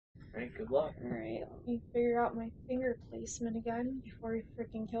Alright, good luck. Alright, let me figure out my finger placement again before he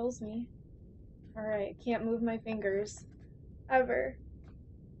freaking kills me. Alright, can't move my fingers. Ever.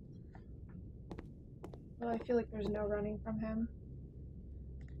 Well, I feel like there's no running from him.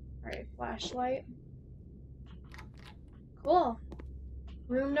 Alright, flashlight. Cool.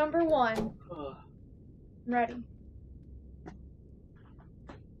 Room number 1. I'm ready.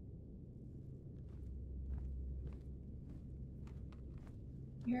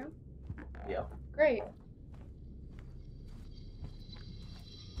 You hear him? Yep. Great.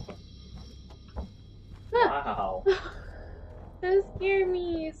 Wow. That scared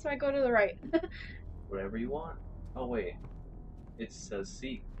me. So I go to the right. Whatever you want. Oh, wait. It says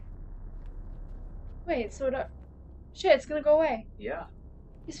seek. Wait, so shit, it's gonna go away. Yeah.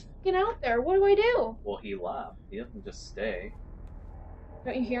 He's fucking out there. What do I do? Well, he left. He doesn't just stay.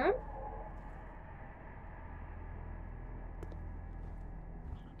 Don't you hear him?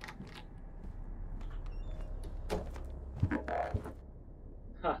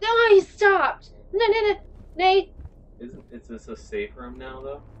 Huh. No, he stopped. No, no, no. Nate. Is this a safe room now,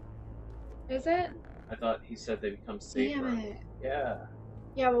 though? Is it? I thought he said they become safe Damn rooms. it. Yeah.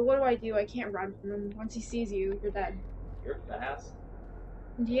 Yeah, but what do? I can't run from him. Once he sees you, you're dead. You're fast.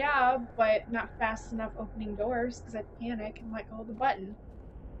 Yeah, but not fast enough opening doors because I panic and let go of the button.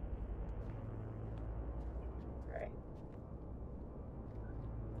 Right.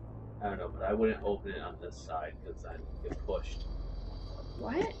 I don't know, but I wouldn't open it on this side because I'd get pushed.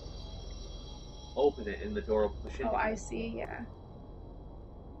 What? Open it and the door will push into Oh, I you. see, yeah.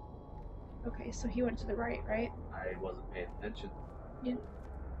 Okay, so he went to the right, right? I wasn't paying attention. Yeah.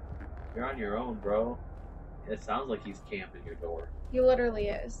 You're on your own, bro. It sounds like he's camping your door. He literally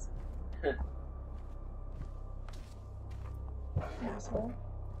is. Asshole.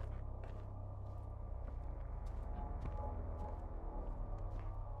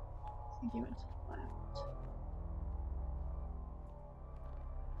 I think he went to the left.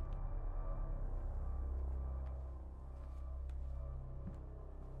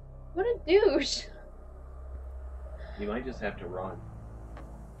 What a douche! You might just have to run.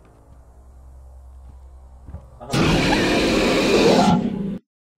 I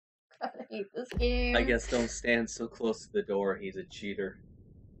hate this game. I guess don't stand so close to the door. He's a cheater.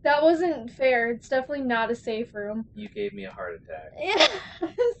 That wasn't fair. It's definitely not a safe room. You gave me a heart attack.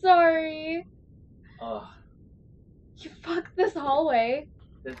 Sorry. Ugh. You fucked this hallway.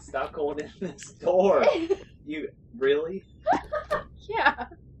 Then stop going in this door. You really? Yeah.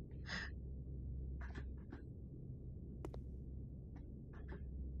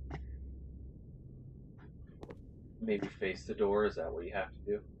 Maybe face the door. Is that what you have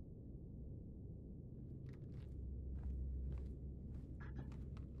to do?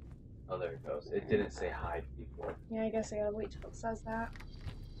 Oh, there it goes. It didn't say hide before. Yeah, I guess I gotta wait till it says that.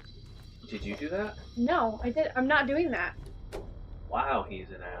 Did you do that? No, I'm not doing that. Wow, he's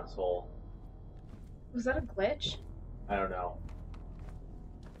an asshole. Was that a glitch? I don't know.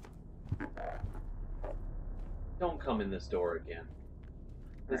 Don't come in this door again.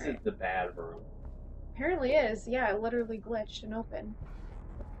 This is the bad room. Apparently is. Yeah, it literally glitched and opened.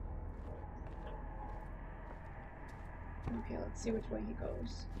 Okay, let's see which way he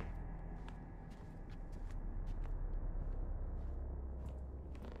goes.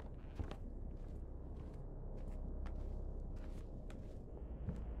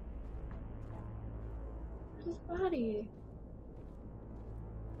 Where's his body?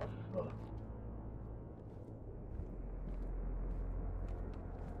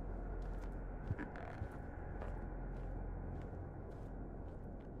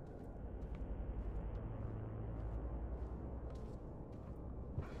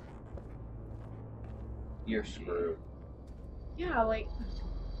 You're screwed. Yeah, like...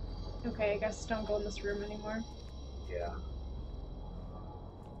 Okay, I guess don't go in this room anymore. Yeah.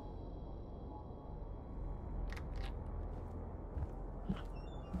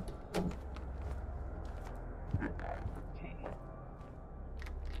 Okay.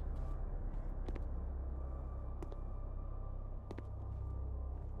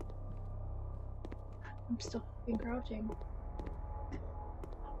 I'm still fucking crouching.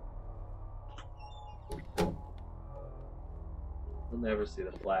 You'll never see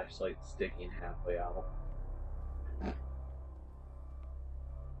the flashlight sticking halfway out.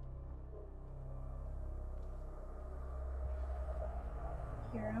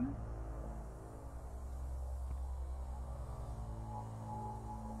 Hear him?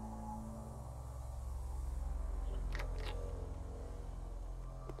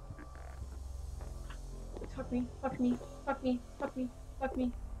 Fuck me, fuck me, fuck me, fuck me, fuck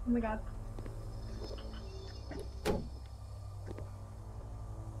me. Oh my god.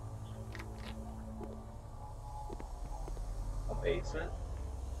 Basement?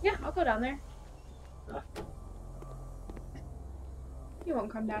 Yeah, I'll go down there. Huh. You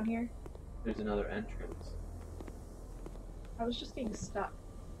won't come down here. There's another entrance. I was just getting stuck.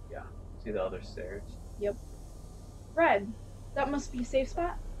 Yeah. See the other stairs? Yep. Red. That must be a safe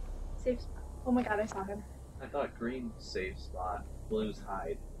spot? Safe spot. Oh my god, I saw him. I thought green safe spot. Blue's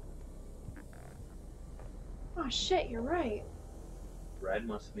hide. Oh shit, you're right. Red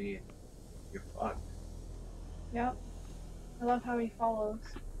must mean you're fucked. Yep. I love how he follows.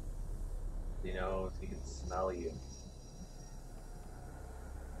 He knows he can smell you.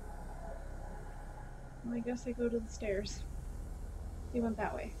 Well, I guess I go to the stairs. He went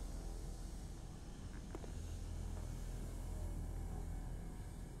that way.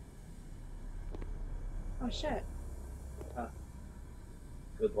 Oh shit.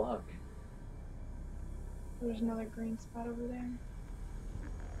 Good luck. There's another green spot over there.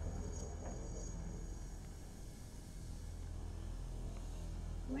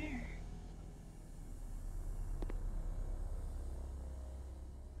 Where?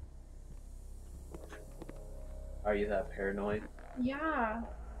 Are you that paranoid? Yeah.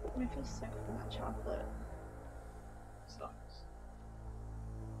 I feel sick from that chocolate. Sucks.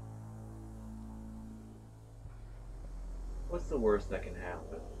 What's the worst that can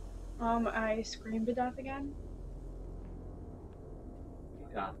happen? I screamed to death again. You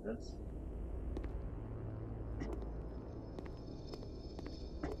got this.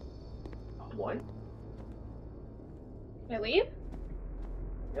 What? Can I leave?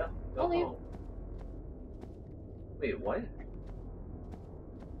 Yeah, go I'll leave. home. Wait, what?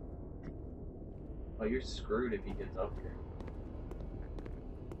 Oh, you're screwed if he gets up here.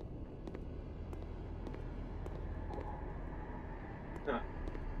 Huh.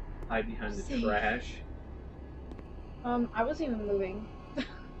 Hide behind the Safe. trash. I wasn't even moving.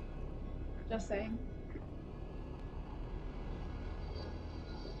 Just saying.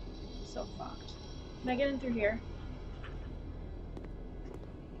 So fucked. Can I get in through here?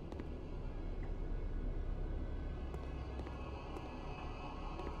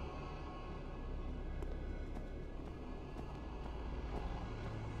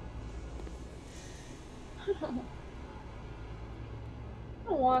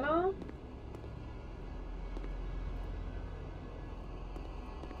 I don't wanna.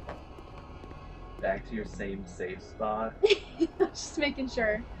 Back to your same safe spot. Just making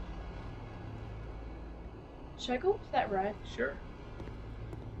sure. Should I go up to that red? Sure.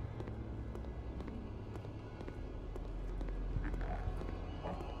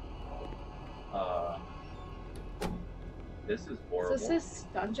 This is horrible. Is this his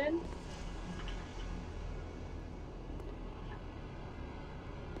dungeon?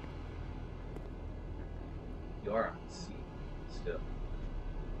 You are on C still.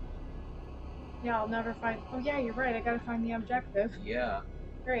 Yeah, I'll never find. Oh yeah, you're right. I gotta find the objective. Yeah,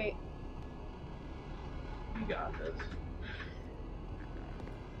 Great. you got this.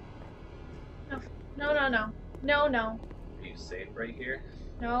 No, no, no. No, no. Are you safe right here?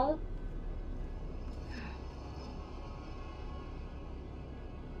 No.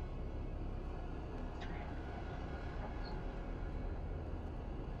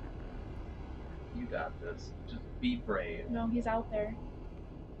 You got this. Just be brave. No, he's out there.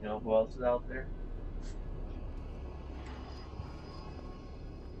 You know who else is out there?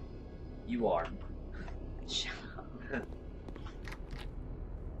 You are. Shut up.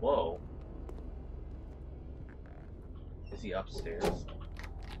 Whoa. Is he upstairs? Is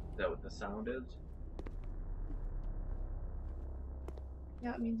that what the sound is?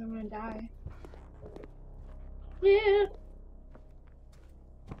 Yeah, it means I'm gonna die. Yeah.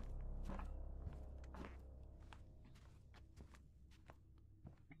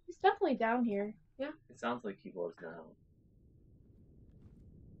 He's definitely down here. Yeah. It sounds like he was now.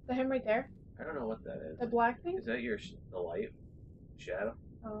 Is that him right there? I don't know what that is. The black thing? Is that your the light shadow?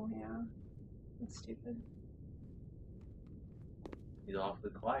 Oh yeah. That's stupid. He's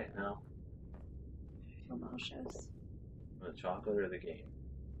awfully quiet now. I feel nauseous. The chocolate or the game?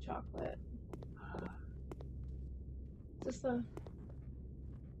 Chocolate. Is this the...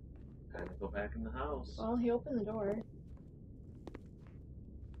 Time to go back in the house. Well, he opened the door.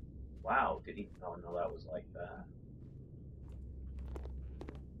 Wow, did he? Oh no, that was like that.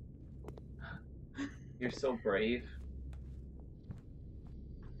 You're so brave.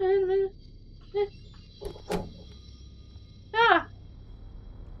 Ah!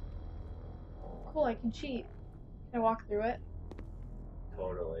 Cool, I can cheat. Can I walk through it?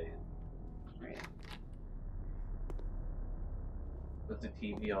 Totally. Right. Was the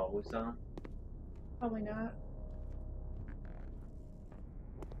TV always on? Probably not.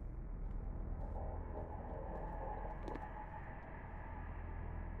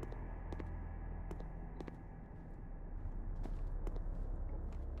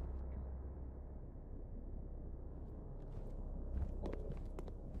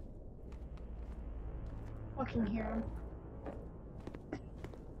 fucking hear him.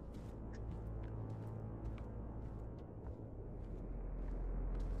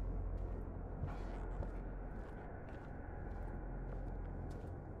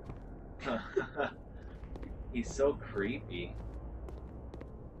 He's so creepy.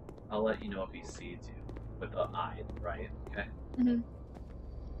 I'll let you know if he sees you. With the eye, right? Okay. Mm-hmm.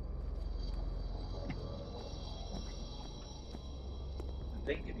 The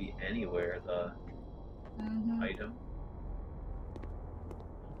thing could be anywhere, the Mm-hmm. item.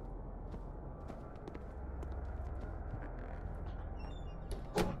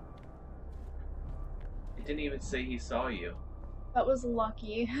 It didn't even say he saw you. That was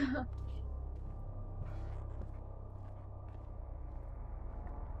lucky.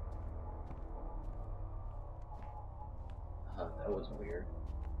 That was weird.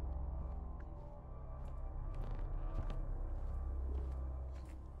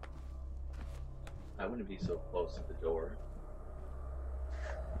 I wouldn't be so close to the door.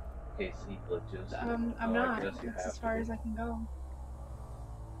 Okay, see glitches. I'm I not. guess you That's have as far to as I can go.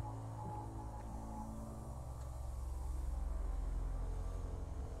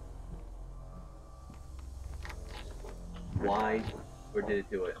 Why? Or did it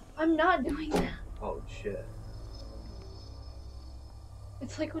do it? I'm not doing that. Oh shit.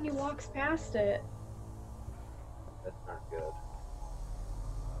 It's like when he walks past it. That's not good.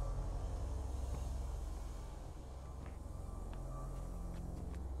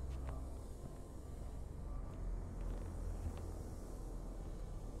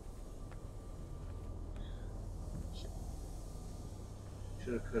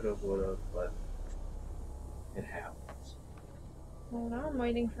 Shoulda, coulda, woulda, but it happens. Well, now I'm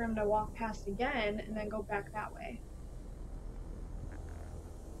waiting for him to walk past again and then go back that way.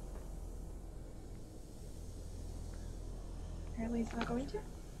 Apparently he's not going to.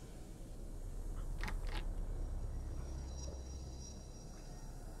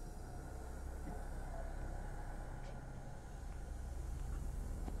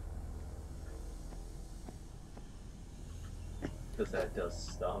 Because that does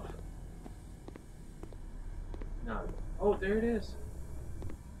stuff. No. Oh, there it is.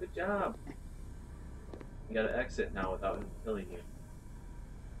 Good job. You gotta exit now without him killing you.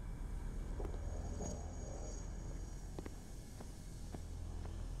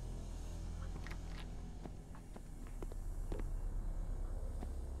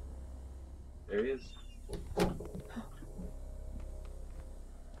 There he is. He's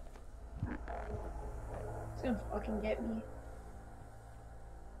gonna fucking get me.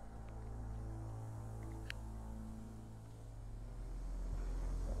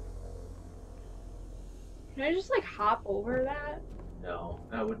 Can I just like hop over that? No,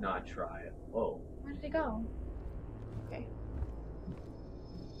 I would not try it. Whoa. Where did it go? Okay.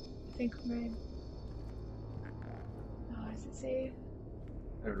 I think my... Oh, is it safe?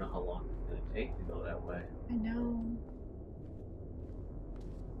 I don't know how long it's gonna take to go that way. I know.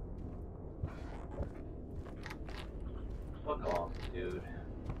 Fuck off, dude.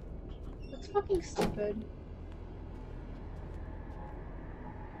 That's fucking stupid.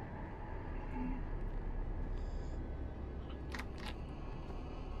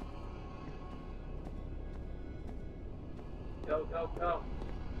 Go, go, go.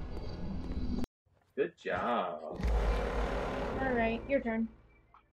 Good job. Alright, your turn.